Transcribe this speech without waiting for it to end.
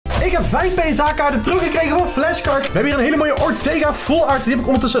Ik heb 5 PSA kaarten teruggekregen van flashcards. We hebben hier een hele mooie Ortega Fullart. Die heb ik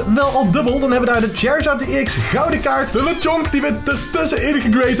ondertussen wel al dubbel. Dan hebben we daar de Charizard X gouden kaart. De Lechonk die we ertussenin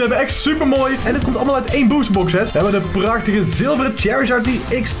gegrade hebben. Echt super mooi. En dit komt allemaal uit één boosterbox. We hebben de prachtige zilveren Charizard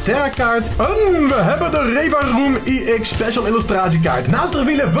X Terra kaart. En we hebben de Reverseholo IX Special Illustratiekaart. Naast de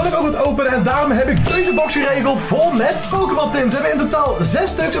revealen wil ik ook wat openen. En daarom heb ik deze box geregeld vol met Pokémon tins. We hebben in totaal 6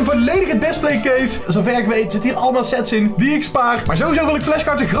 stuks. Een volledige display case. Zover ik weet zitten hier allemaal sets in die ik spaar. Maar sowieso wil ik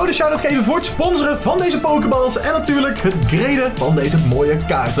flashcards een grote shout-out geven voor het sponsoren van deze pokeballs. En natuurlijk het graden van deze mooie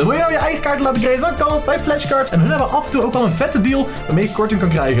kaarten. Wil je nou je eigen kaarten laten graden? Dan kan dat bij flashcards. En hun hebben af en toe ook wel een vette deal waarmee je korting kan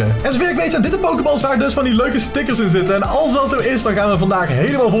krijgen. En zover ik weet zijn dit de pokeballs waar dus van die leuke stickers in zitten. En als dat zo is, dan gaan we vandaag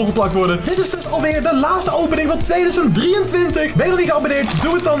helemaal volgeplakt worden. Dit is dus alweer de laatste opening van 2023. Ben je nog niet geabonneerd?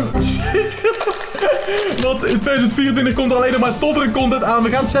 Doe het dan. Want in 2024 komt er alleen nog maar toffere content aan. We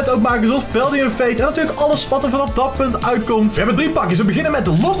gaan sets ook maken zoals Peldy en Fate. En natuurlijk alles wat er vanaf dat punt uitkomt. We hebben 3 pakjes. We beginnen met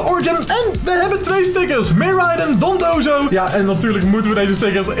de Lost Origin. En we hebben 2 stickers. Miraiden, Dondozo. Ja, en natuurlijk moeten we deze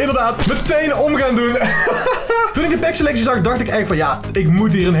stickers inderdaad meteen om gaan doen. Toen ik de pack selectie zag, dacht ik echt van ja, ik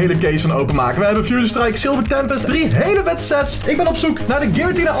moet hier een hele case van openmaken. We hebben Fusion Strike, Silver Tempest, 3 hele vette sets. Ik ben op zoek naar de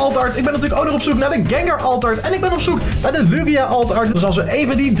Giratina Altart. Ik ben natuurlijk ook nog op zoek naar de Gengar Altart. En ik ben op zoek naar de Lugia Altart. Dus als we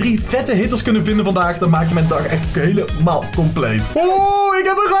even die 3 vette hitters kunnen vinden vandaag, dan maak je mijn dag echt helemaal compleet. Oh, ik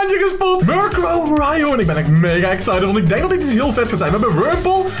heb een randje gespot. Murkrow Ryan. Ik ben echt mega excited, want ik denk dat dit iets heel vet gaat zijn. We hebben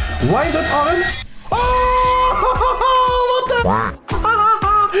Wurmple, Wind-Up Arm. Oh, wat de...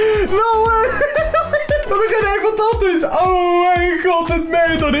 No way. Dat begint echt fantastisch. Oh mijn god, het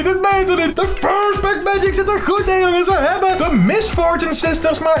meent er niet. Het meent er niet. De first pack magic zit er goed in, jongens. We hebben de Miss Fortune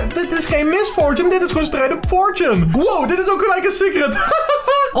Sisters. Maar dit is geen Miss Fortune. Dit is gewoon Strijd op Fortune. Wow, dit is ook gelijk een secret.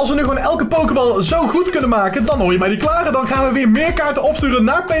 Als we nu gewoon elke pokeball zo goed kunnen maken, dan hoor je mij niet klaren. Dan gaan we weer meer kaarten opsturen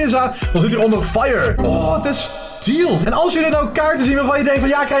naar PSA. Dan zit hieronder Fire. Oh, het is... Steel. En als jullie nou kaarten zien waarvan je denkt van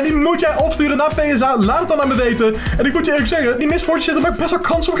ja, Krijn, die moet jij opsturen naar PSA, laat het dan aan me weten. En ik moet je eerlijk zeggen, die Miss Fortune zit er maar best wel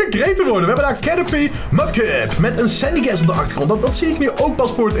kans om gegrade te worden. We hebben daar Caterpie, Mudkip met een Sandygas op de achtergrond. Dat zie ik nu ook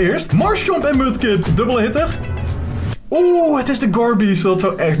pas voor het eerst. Marshtomp en Mudkip, dubbele hitter. Oeh, het is de Gorbies. Dat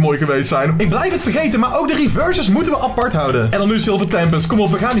zou echt mooi geweest zijn. Ik blijf het vergeten, maar ook de reverses moeten we apart houden. En dan nu Silver Tempest. Kom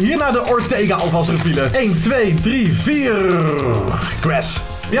op, we gaan hier naar de Ortega alvast revealen. 1, 2, 3, 4. Grass.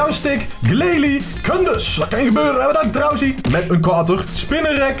 Jouw stick, Glalie, Kundus. Dat kan gebeuren. We hebben daar Drowsy met een Kater,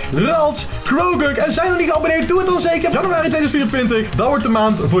 Spinnerek, Rals, Krogunk. En zijn we nog niet geabonneerd? Doe het dan zeker. Januari 2024. Dat wordt de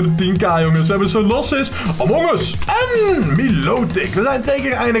maand voor de 10k, jongens. We hebben Solossis, Among Us en Milotic. We zijn 2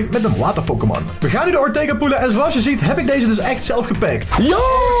 keer geëindigd met een waterpokémon. We gaan nu de Ortega poelen. En zoals je ziet heb ik deze dus echt zelf gepakt. Yo!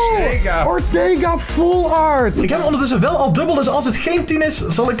 Ortega Fullart. Ik heb hem ondertussen wel al dubbel. Dus als het geen 10 is,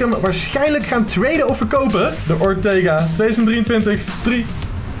 zal ik hem waarschijnlijk gaan traden of verkopen. De Ortega 2023. 3,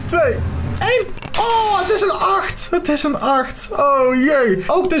 2, 1. Oh, het is een 8. Het is een 8. Oh jee.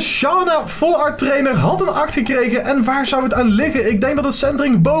 Ook de Shauna Fullart trainer had een 8 gekregen. En waar zou het aan liggen? Ik denk dat de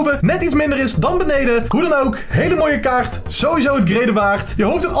centering boven net iets minder is dan beneden. Hoe dan ook, hele mooie kaart. Sowieso het graden waard. Je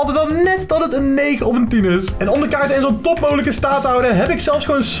hoopt toch altijd wel net dat het een 9 of een 10 is. En om de kaarten in zo'n top mogelijke staat te houden, heb ik zelfs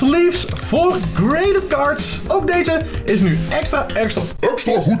gewoon sleeves voor graded cards. Ook deze is nu extra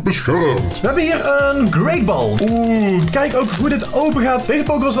goed beschermd. We hebben hier een Great Ball. Oeh, kijk ook hoe dit open gaat. Deze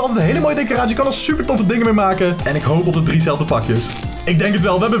Pokéball is altijd een hele mooie decoratie. Je kan er super toffe dingen mee maken. En ik hoop op de 3 pakjes. Ik denk het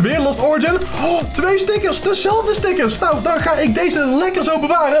wel. We hebben weer Lost Origin. Oh, 2 stickers. Dezelfde stickers. Nou, dan ga ik deze lekker zo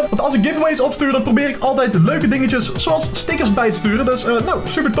bewaren. Want als ik giveaways opstuur, dan probeer ik altijd leuke dingetjes zoals stickers bij te sturen. Dus, nou,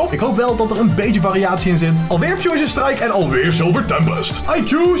 super tof. Ik hoop wel dat er een beetje variatie in zit. Alweer Fusion Strike en alweer Silver Tempest. I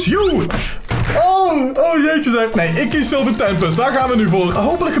choose you. Oh jeetje zeg. Nee, ik kies Silver Tempest. Daar gaan we nu voor.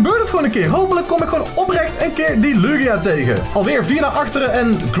 Hopelijk gebeurt het gewoon een keer. Hopelijk kom ik gewoon oprecht een keer die Lugia tegen. Alweer 4 naar achteren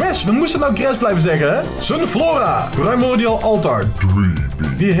en Grass. We moesten nou Grass blijven zeggen, hè? Sunflora. Primordial Altar.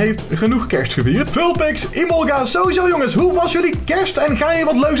 Die heeft genoeg kerst gevierd. Vulpix, Emolga. Sowieso jongens, hoe was jullie kerst? En ga je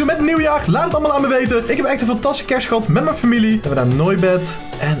wat leuks doen met het nieuwjaar? Laat het allemaal aan me weten. Ik heb echt een fantastische kerst gehad met mijn familie. We hebben daar Noibet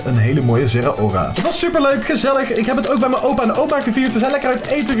en een hele mooie Zeraora. Het was super leuk, gezellig. Ik heb het ook bij mijn opa en oma gevierd. We zijn lekker uit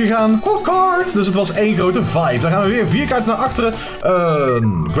eten gegaan. Kaart. Dus het was één grote vibe. Dan gaan we weer 4 kaarten naar achteren.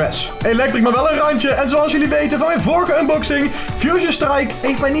 Grass. Electric, maar wel een randje. En zoals jullie weten van mijn vorige unboxing, Fusion Strike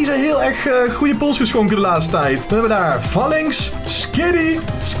heeft mij niet zo heel erg goede puls geschonken de laatste tijd. We hebben daar Phalanx, Skiddy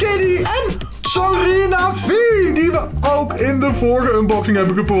en Sorina V, die we ook in de vorige unboxing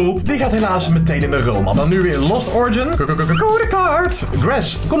hebben gepoeld. Die gaat helaas meteen in de rol, man. Dan nu weer Lost Origin. Code kaart.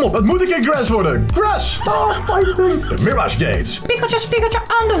 Grass. Kom op, het moet een keer Grass worden. Grass. Mirage Gate. Spiegeltje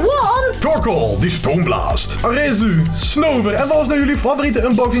aan de wand. Torkoal, die Stoneblast. Arezu, Snover. En wat was nou jullie favoriete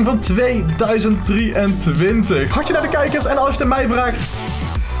unboxing van 2023? Hartje naar de kijkers. En als je het aan mij vraagt,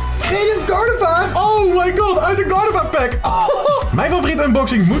 Radiant Gardevoir. Oh my god, uit de Gardevoir pack. Oh. Mijn favoriete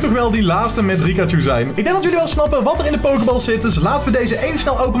unboxing moet toch wel die laatste met Rikachu zijn. Ik denk dat jullie wel snappen wat er in de pokeballs zit. Dus laten we deze even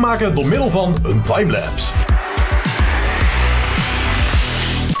snel openmaken door middel van een timelapse.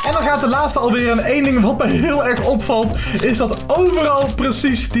 En dan gaat de laatste alweer. En één ding wat mij heel erg opvalt, is dat overal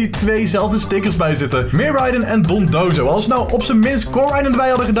precies die tweezelfde stickers bij zitten. Miraidon en Dondozo. Als ze nou op zijn minst Creijn erbij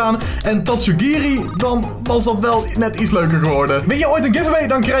hadden gedaan en Tatsugiri, dan was dat wel net iets leuker geworden. Win je ooit een giveaway,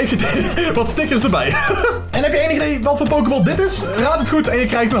 dan krijg je wat stickers erbij. En heb je enig idee wat voor Pokémon dit is? Raad het goed en je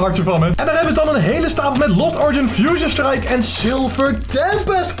krijgt een hartje van me. En daar hebben we dan een hele stapel met Lost Origin, Fusion Strike en Silver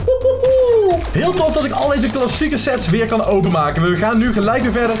Tempest. Heel tof dat ik al deze klassieke sets weer kan openmaken. We gaan nu gelijk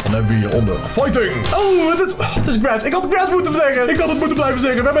weer verder. Dan hebben we hier onder Fighting. Oh, het is Grass. Ik had Grass moeten zeggen. Ik had het moeten blijven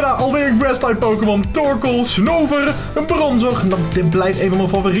zeggen. We hebben daar alweer een Grasstype Pokémon. Torkoal, Snover, een Bronzor. Nou, dit blijft een van mijn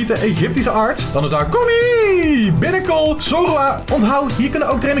favoriete Egyptische arts. Dan is daar Komi, Binnacle, Zorua. Onthoud, hier kunnen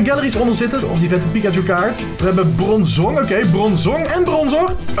ook trainer galleries onder zitten. Zoals die vette Pikachu kaart. We hebben Bronzong. Oké, Bronzong en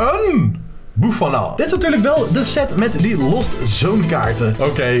Bronzor. Een Bouffana. Dit is natuurlijk wel de set met die Lost Zone kaarten.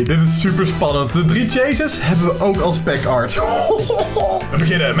 Oké, dit is super spannend. De 3 chases hebben we ook als pack art. We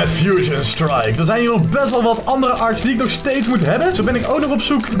beginnen met Fusion Strike. Er zijn hier nog best wel wat andere arts die ik nog steeds moet hebben. Zo ben ik ook nog op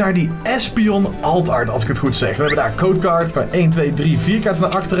zoek naar die Espion alt art, als ik het goed zeg. We hebben daar codecard. 1, 2, 3, 4 kaarten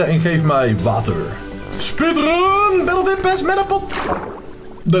naar achteren en geef mij water. Spitrun! Battle Pest met een pot.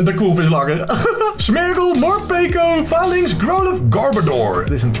 De coolfish lager. Smeargle, Morpeko, Phalanx, Growlithe, Garbodor.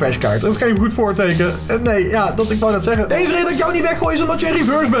 Het is een trashkaart. Dat is geen goed voorteken. Nee, ja, ik wou net zeggen. Deze reden dat ik jou niet weggooi is omdat je in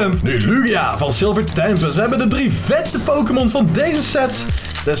reverse bent. Nu Lugia van Silver Tempest. We hebben de 3 vetste Pokémon van deze sets.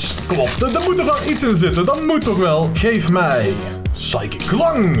 Dus kom op, er moet toch wel iets in zitten. Dat moet toch wel. Geef mij Psychic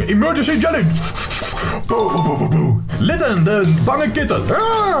Klang, Emergency Jelly. Litten, de bange kitten.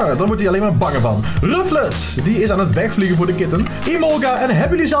 Daar wordt hij alleen maar banger van. Rufflet, die is aan het wegvliegen voor de kitten. Emolga, en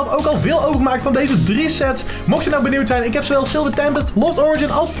hebben jullie zelf ook al veel overgemaakt van deze 3 sets? Mocht je nou benieuwd zijn, ik heb zowel Silver Tempest, Lost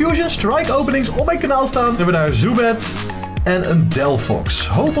Origin als Fusion Strike openings op mijn kanaal staan. We hebben daar Zubat en een Delphox.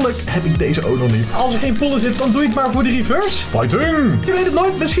 Hopelijk heb ik deze ook nog niet. Als er geen pool in zit, dan doe ik maar voor de reverse. Fighting! Je weet het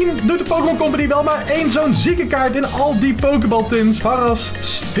nooit. Misschien doet de Pokémon Company wel maar één zo'n zieke kaart in al die Pokéball tins. Paras,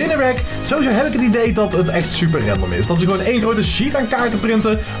 Spinarak. Sowieso heb ik het idee dat het echt super random is. Dat ze gewoon één grote sheet aan kaarten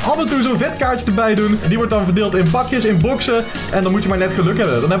printen. Af en toe zo'n vet kaartje erbij doen. En die wordt dan verdeeld in bakjes, in boxen. En dan moet je maar net geluk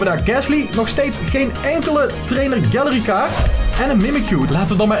hebben. Dan hebben we daar Gastly. Nog steeds geen enkele trainer gallery kaart. En een Mimikyu. Laten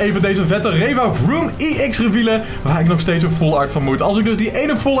we dan maar even deze vette Reva Vroom EX revealen. Waar ik nog steeds een Fullart van moet. Als ik dus die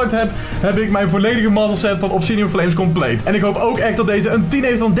ene Fullart heb, heb ik mijn volledige muscle set van obsidianflames compleet. En ik hoop ook echt dat deze een 10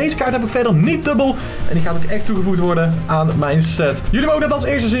 heeft. Want deze kaart heb ik verder niet dubbel. En die gaat ook echt toegevoegd worden aan mijn set. Jullie mogen dat als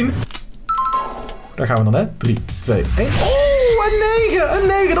eerste zien. Daar gaan we dan, hè. 3, 2, 1. Oh, een 9! Een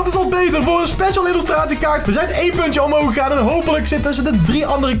 9, dat is al beter voor een special illustratiekaart. We zijn 1 puntje omhoog gegaan en hopelijk zit tussen de 3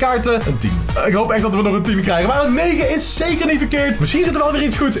 andere kaarten een 10. Ik hoop echt dat we nog een 10 krijgen. Maar een 9 is zeker niet verkeerd. Misschien zit er wel weer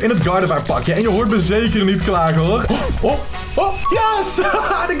iets goed in het Gardevoir pakje. En je hoort me zeker niet klagen, hoor. Oh, yes!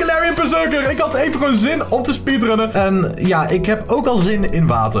 De Galarian Berserker. Ik had even gewoon zin om te speedrunnen. En ja, ik heb ook al zin in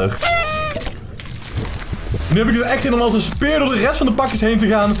water. Nu heb ik er echt zin om als een speer door de rest van de pakjes heen te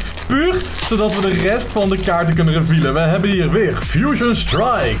gaan. Puur zodat we de rest van de kaarten kunnen revealen. We hebben hier weer Fusion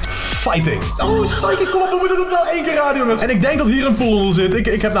Strike. Fighting. Oh, psychic, kom op, we moeten het wel 1 keer raden, jongens. En ik denk dat hier een pool onder zit.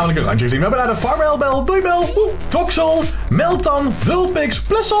 Ik heb namelijk een randje gezien. We hebben daar de Farmel, Doibel, Toxel, Meltan, Vulpix,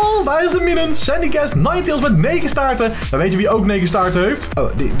 Plusol. Waar is de Minen? Sandycast, Ninetales met 9 staarten. Maar weet je wie ook 9 staarten heeft?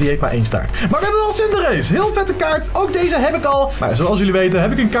 Oh, die heeft maar 1 staart. Maar we hebben wel Cinderace. Heel vette kaart. Ook deze heb ik al. Maar zoals jullie weten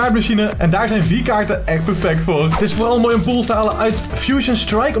heb ik een kaartmachine. En daar zijn 4 kaarten echt perfect voor. Het is vooral mooi om pools te halen uit Fusion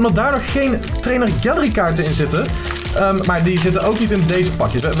Strike. Omdat daar nog geen trainer gallery kaarten in zitten. Maar die zitten ook niet in deze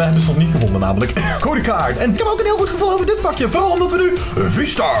pakjes. We hebben ze nog niet gevonden namelijk. Codekaart. En ik heb ook een heel goed gevoel over dit pakje. Vooral omdat we nu een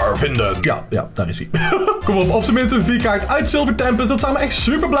V-Star vinden. Ja, daar is hij. Kom op zijn minst een V-kaart uit Silver Tempest. Dat zou me echt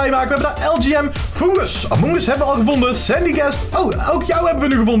super blij maken. We hebben daar LGM, Fungus. Among Us hebben we al gevonden. Sandygast. Oh, ook jou hebben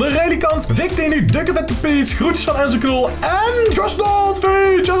we nu gevonden. Relicant. Victini, Dukke met de Peace. Groetjes van Enzo Knol. En Just Not V.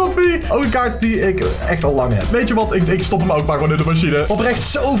 Ook een kaart die ik echt al lang heb. Weet je wat? Ik stop hem ook maar gewoon in de machine. Oprecht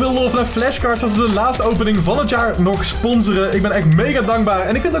zoveel lof naar flashcards als we de laatste opening van het jaar nog sponsoren. Ik ben echt mega dankbaar.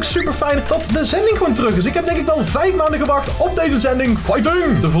 En ik vind het ook super fijn dat de zending gewoon terug is. Ik heb denk ik wel 5 maanden gewacht op deze zending.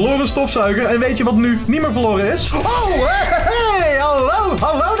 Fighting! De verloren stofzuiger. En weet je wat nu niet meer verloren is? Oh, hey,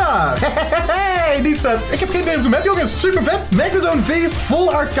 hallo daar. Hey, die is vet. Ik heb geen idee of ik hem heb, jongens. Super vet. Magnezone V,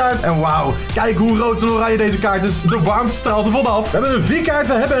 Fullart kaart. En wauw, kijk hoe rood en oranje deze kaart is. De warmte straalt er vanaf. We hebben een V-kaart,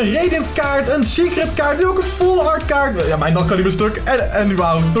 we hebben een Radiant kaart, een Secret kaart, nu ook een Fullart kaart. Ja, mijn dag kan niet meer stuk. En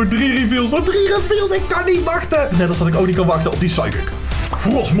wauw, nog 3 reveals. Nog 3 reveals. Ik kan niet wachten. Net als dat ik ook niet kan wachten op die Psychic.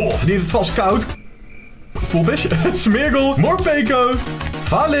 Frostmoth, die heeft het vast koud. Fullfish, Smeargle, Morpeko,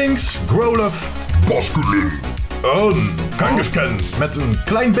 Phalanx, Growlithe, Basculin. Een kankerscan met een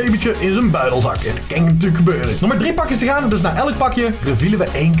klein babytje in zijn buidelzak. Dat kan natuurlijk gebeuren. Nog maar 3 pakjes te gaan, dus na elk pakje revealen we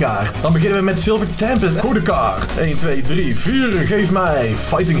 1 kaart. Dan beginnen we met Silver Tempest. Goede kaart. 1, 2, 3, 4. Geef mij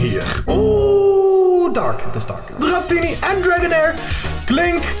Fighting hier. Oeh, Dark. Het is Dark. Dratini en Dragonair.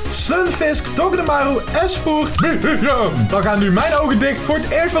 Klink, Sunfisk, Togedemaru, Espoor, Dan gaan nu mijn ogen dicht. Voor het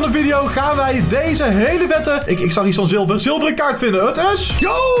eerst van de video gaan wij deze hele vette... Ik zag iets van zilveren kaart vinden. Het is...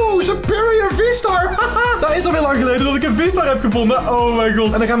 Yo, Superior V-Star. Dat is al heel lang geleden dat ik een V-Star heb gevonden. Oh mijn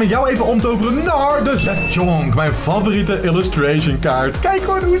god. En dan gaan we jou even omtoveren naar de Zetjonk. Mijn favoriete illustration kaart. Kijk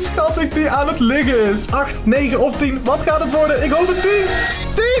gewoon hoe schattig die aan het liggen is. 8, 9 of 10. Wat gaat het worden? Ik hoop het 10. 10,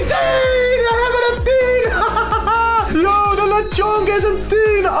 10. We hebben het 10. Yo, de Lechonk is een 10.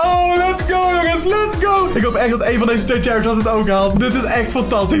 Oh, let's go jongens, let's go. Ik hoop echt dat een van deze 2 Charizards het ook haalt. Dit is echt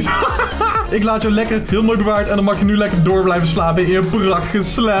fantastisch. Ik laat je lekker heel mooi bewaard. En dan mag je nu lekker door blijven slapen in je prachtige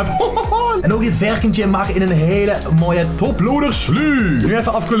slap. En ook dit werkentje mag in een hele mooie toploader slu. Nu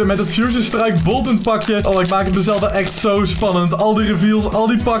even afkoelen met het Fusion Strike Bolton pakje. Oh, ik maak het mezelf wel echt zo spannend. Al die reveals, al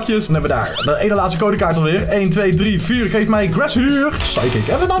die pakjes. Dan hebben we daar de ene laatste codekaart alweer. 1, 2, 3, 4. Geef mij Grasstype. Psychic. Hebben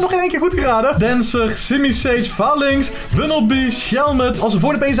we het nou nog in 1 keer goed geraden? Dancer, Simisage, Phalanx, Bunnelby, Shelmet. Als we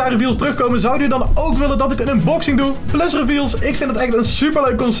voor de PSA reveals terugkomen, zou je dan ook willen dat ik een unboxing doe? Plus reveals. Ik vind het echt een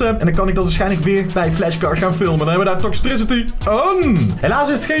superleuk concept. En dan kan ik dat waarschijnlijk weer bij Flashcards gaan filmen. Dan hebben we daar Toxtricity. Helaas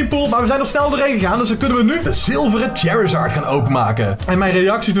is het geen pool, maar we zijn er snel doorheen gegaan. Dus dan kunnen we nu de zilveren Charizard gaan openmaken. En mijn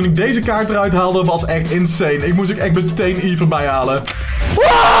reactie toen ik deze kaart eruit haalde was echt insane. Ik moest ook echt meteen Eve erbij halen.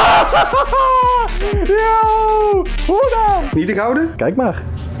 Yo! Hoe dan? Niet de gouden? Kijk maar.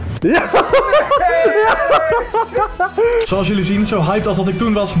 Ja. Zoals jullie zien, zo hyped als dat ik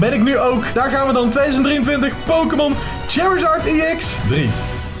toen was, ben ik nu ook. Daar gaan we dan 2023 Pokémon Charizard EX. 3,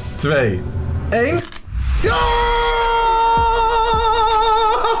 2, 1. Ja!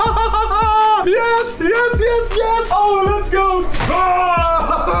 Yes, yes, yes, yes. Oh, let's go.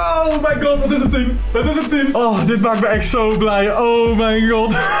 Oh my god, dat is een 10. Dat is een 10. Oh, dit maakt me echt zo blij. Oh mijn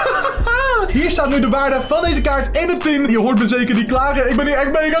god. Hier staat nu de waarde van deze kaart in de 10. Je hoort me zeker niet klagen. Ik ben hier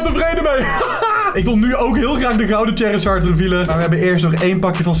echt mega tevreden mee. Ik wil nu ook heel graag de gouden Charizard revealen. Maar we hebben eerst nog 1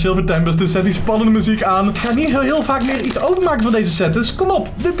 pakje van Silver Tempest. Dus zet die spannende muziek aan. Ik ga niet heel vaak meer iets openmaken van deze set. Dus kom op.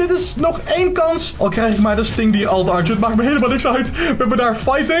 Dit is nog 1 kans. Al krijg ik maar de Stingdeer Alt Archer. Het maakt me helemaal niks uit. We hebben daar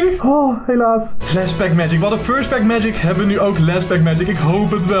Fighting. Oh, helaas. Last Pack Magic. Wat een First Pack Magic hebben we nu ook Last Pack Magic. Ik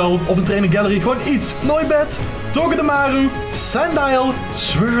hoop het wel. Of een Trainer Gallery. Gewoon iets. Mooi bed. Togedemaru, Sandile,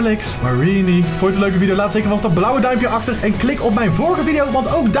 Swirlix, Marini. Vond je het een leuke video? Laat zeker vast dat blauwe duimpje achter. En klik op mijn vorige video,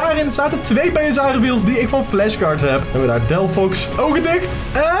 want ook daarin zaten 2 PSA reveals die ik van Flashcards heb. Dan hebben we daar Delphox, ogen dicht.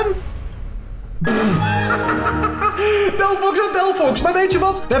 En... Delphox en Delphox. Maar weet je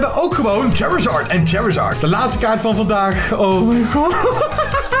wat? We hebben ook gewoon Charizard en Charizard. De laatste kaart van vandaag. Oh mijn god.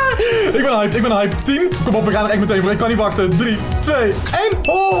 Ik ben hyped. 10. Kom op, we gaan er echt meteen voor. Ik kan niet wachten. 3, 2, 1.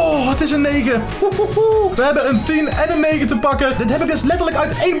 Oh, het is een 9. We hebben een 10 en een 9 te pakken. Dit heb ik dus letterlijk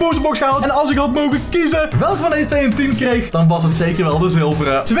uit 1 boosterbox gehaald. En als ik had mogen kiezen welke van deze 2 een 10 kreeg, dan was het zeker wel de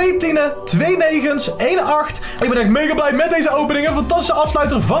zilveren. 2 tienen, 2 negens, 1 8. Ik ben echt mega blij met deze opening. Een fantastische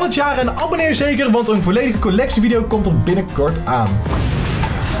afsluiter van het jaar. En abonneer zeker, want een volledige collectievideo komt er binnenkort aan.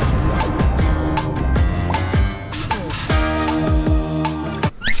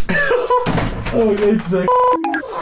 Oh jeetje zeg.